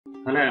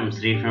Hello, I'm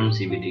Sri from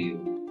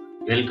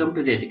CBTU. Welcome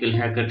to the Ethical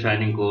Hacker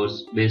Training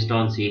course based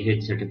on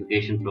CH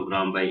certification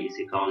program by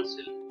EC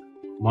Council.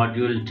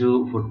 Module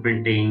 2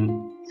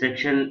 Footprinting,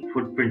 section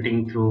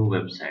Footprinting through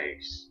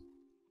websites.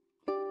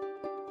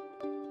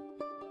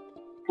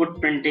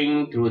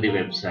 Footprinting through the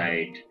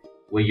website.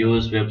 We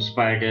use web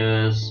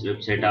spiders,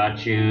 website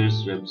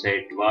archives,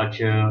 website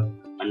watcher,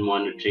 and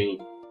monitoring,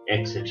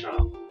 etc.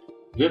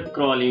 Web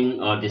crawling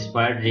or the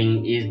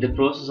spidering is the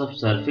process of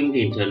surfing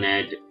the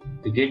internet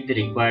to get the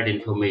required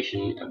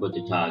information about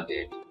the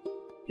target.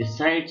 The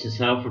sites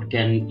surfed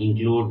can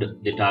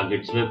include the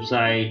target's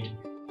website,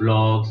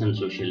 blogs, and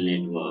social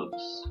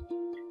networks.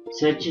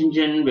 Search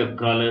engine web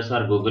crawlers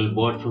are Google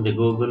bought from the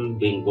Google,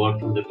 Bing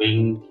bought from the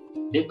Bing.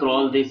 They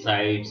crawl the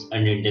sites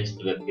and index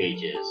the web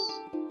pages.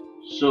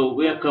 So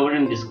we are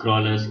covering these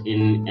crawlers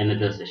in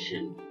another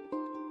session.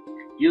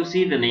 You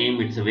see the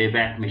name, it's a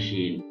Wayback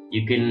Machine.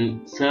 You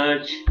can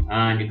search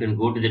and you can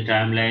go to the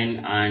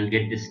timeline and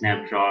get the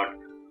snapshot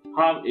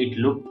how it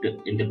looked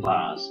in the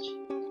past.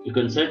 You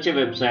can search a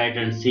website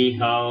and see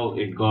how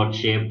it got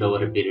shaped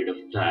over a period of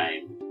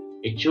time.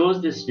 It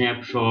shows the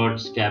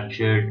snapshots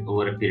captured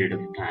over a period of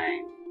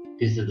time.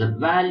 This is a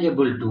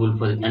valuable tool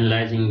for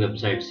analyzing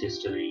websites'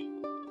 history.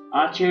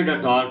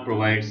 Archive.org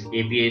provides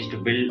APIs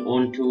to build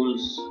own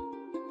tools.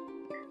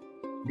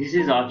 This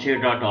is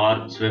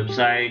archive.org's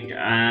website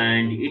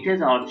and it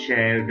has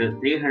archived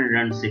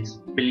 306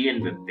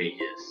 billion web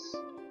pages.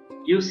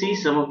 You see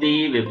some of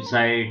the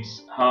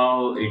websites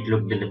how it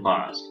looked in the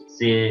past.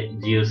 Say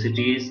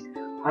GeoCities,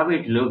 how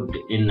it looked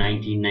in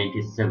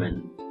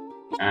 1997.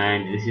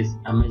 And this is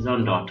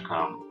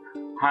Amazon.com,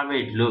 how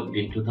it looked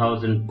in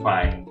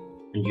 2005.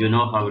 And you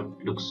know how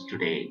it looks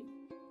today.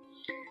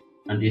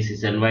 And this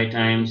is NY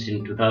Times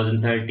in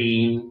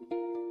 2013.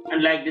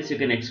 And like this, you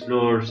can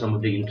explore some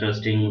of the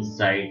interesting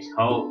sites,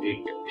 how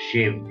it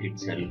shaped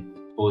itself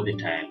over the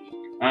time.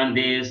 And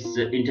this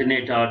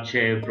Internet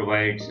Archive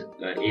provides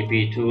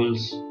API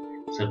tools,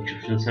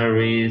 subscription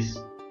service.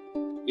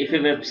 If a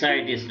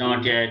website is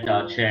not yet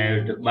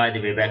archived by the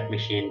Wayback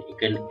Machine, you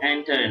can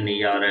enter an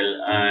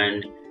URL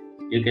and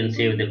you can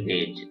save the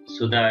page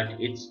so that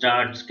it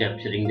starts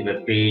capturing the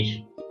web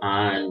page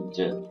and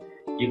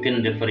you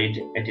can refer it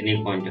at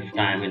any point of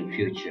time in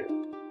future.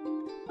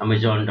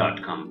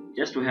 Amazon.com.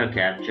 Just we have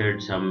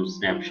captured some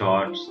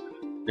snapshots,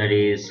 that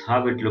is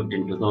how it looked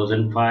in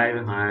 2005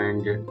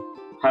 and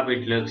how it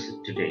looks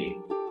today.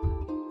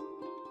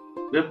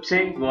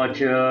 Website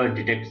Watcher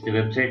detects the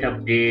website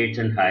updates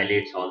and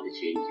highlights all the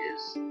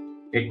changes.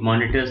 It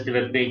monitors the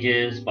web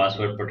pages,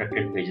 password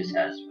protected pages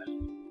as well.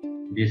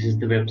 This is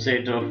the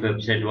website of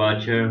Website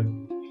Watcher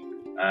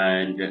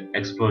and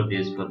explore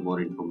this for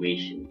more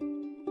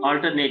information.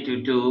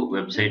 Alternative to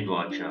Website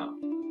Watcher.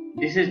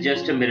 This is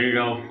just a mirror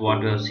of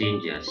what we have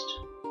seen just.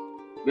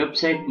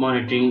 Website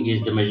monitoring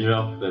is the measure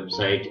of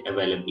website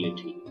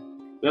availability.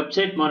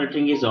 Website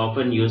monitoring is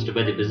often used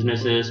by the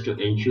businesses to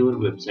ensure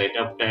website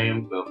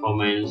uptime,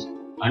 performance,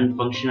 and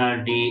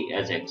functionality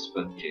as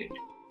expected.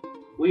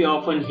 We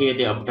often hear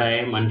the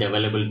uptime and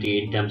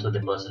availability in terms of the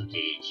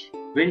percentage.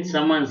 When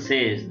someone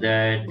says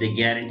that they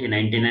guarantee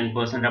 99%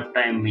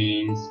 uptime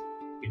means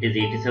it is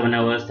 87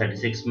 hours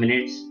 36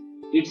 minutes,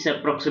 it's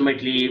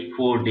approximately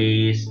 4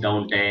 days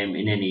downtime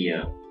in a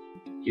year.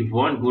 If you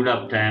want good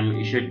uptime,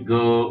 you should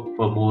go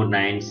for more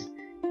nines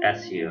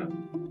as here.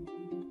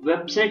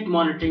 Website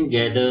monitoring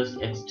gathers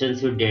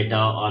extensive data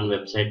on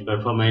website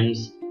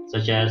performance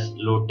such as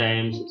load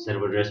times,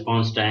 server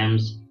response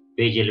times,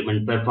 page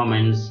element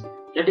performance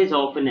that is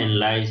often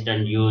analyzed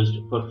and used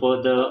for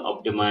further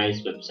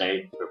optimized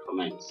website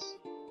performance.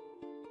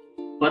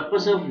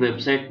 Purpose of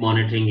website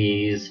monitoring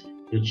is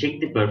to check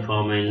the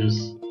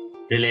performance,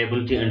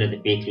 reliability under the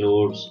peak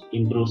loads,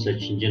 improve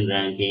search engine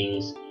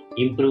rankings,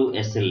 improve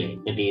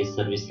SLA, that is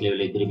service level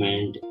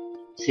agreement,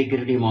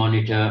 security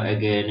monitor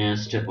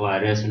against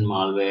virus and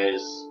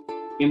malwares,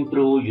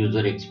 improve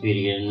user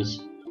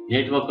experience,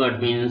 network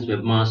admins,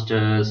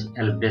 webmasters,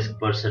 help desk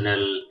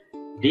personnel.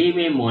 They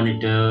may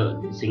monitor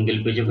the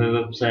single page of a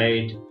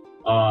website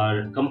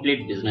or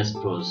complete business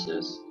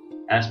process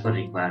as per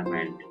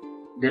requirement.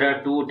 There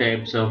are two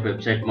types of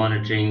website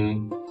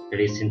monitoring. That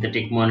is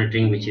synthetic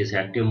monitoring, which is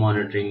active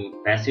monitoring.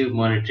 Passive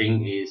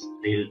monitoring is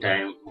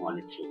real-time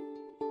monitoring.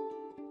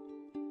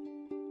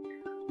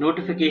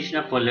 Notification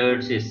of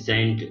alerts is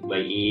sent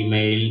by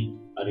email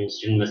or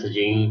instant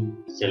messaging,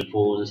 cell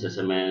phones,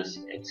 SMS,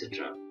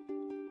 etc.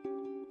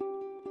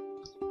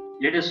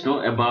 Let us know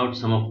about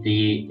some of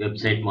the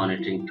website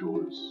monitoring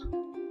tools.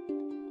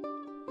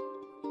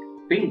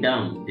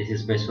 Pingdom, this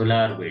is by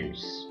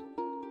SolarWinds.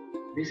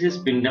 This is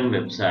Pingdom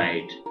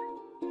website.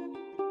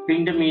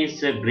 Pingdom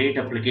is a great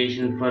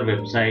application for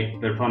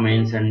website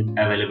performance and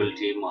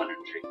availability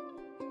monitoring.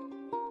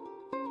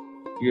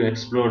 You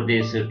explore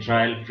this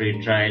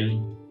free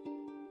trial.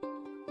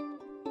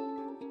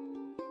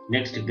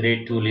 Next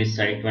great tool is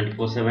Site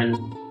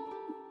 24/7.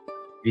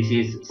 This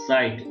is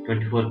Site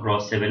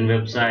 24x7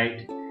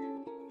 website.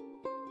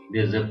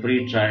 There's a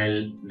free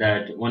trial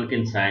that one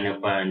can sign up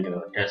and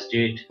test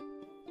it.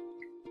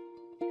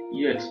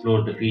 You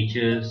explore the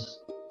features.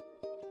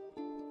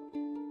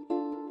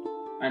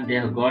 and they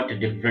have got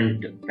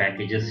different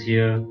packages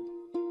here.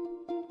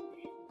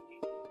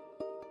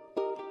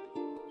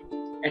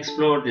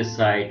 Explore this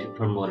site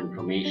for more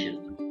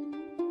information.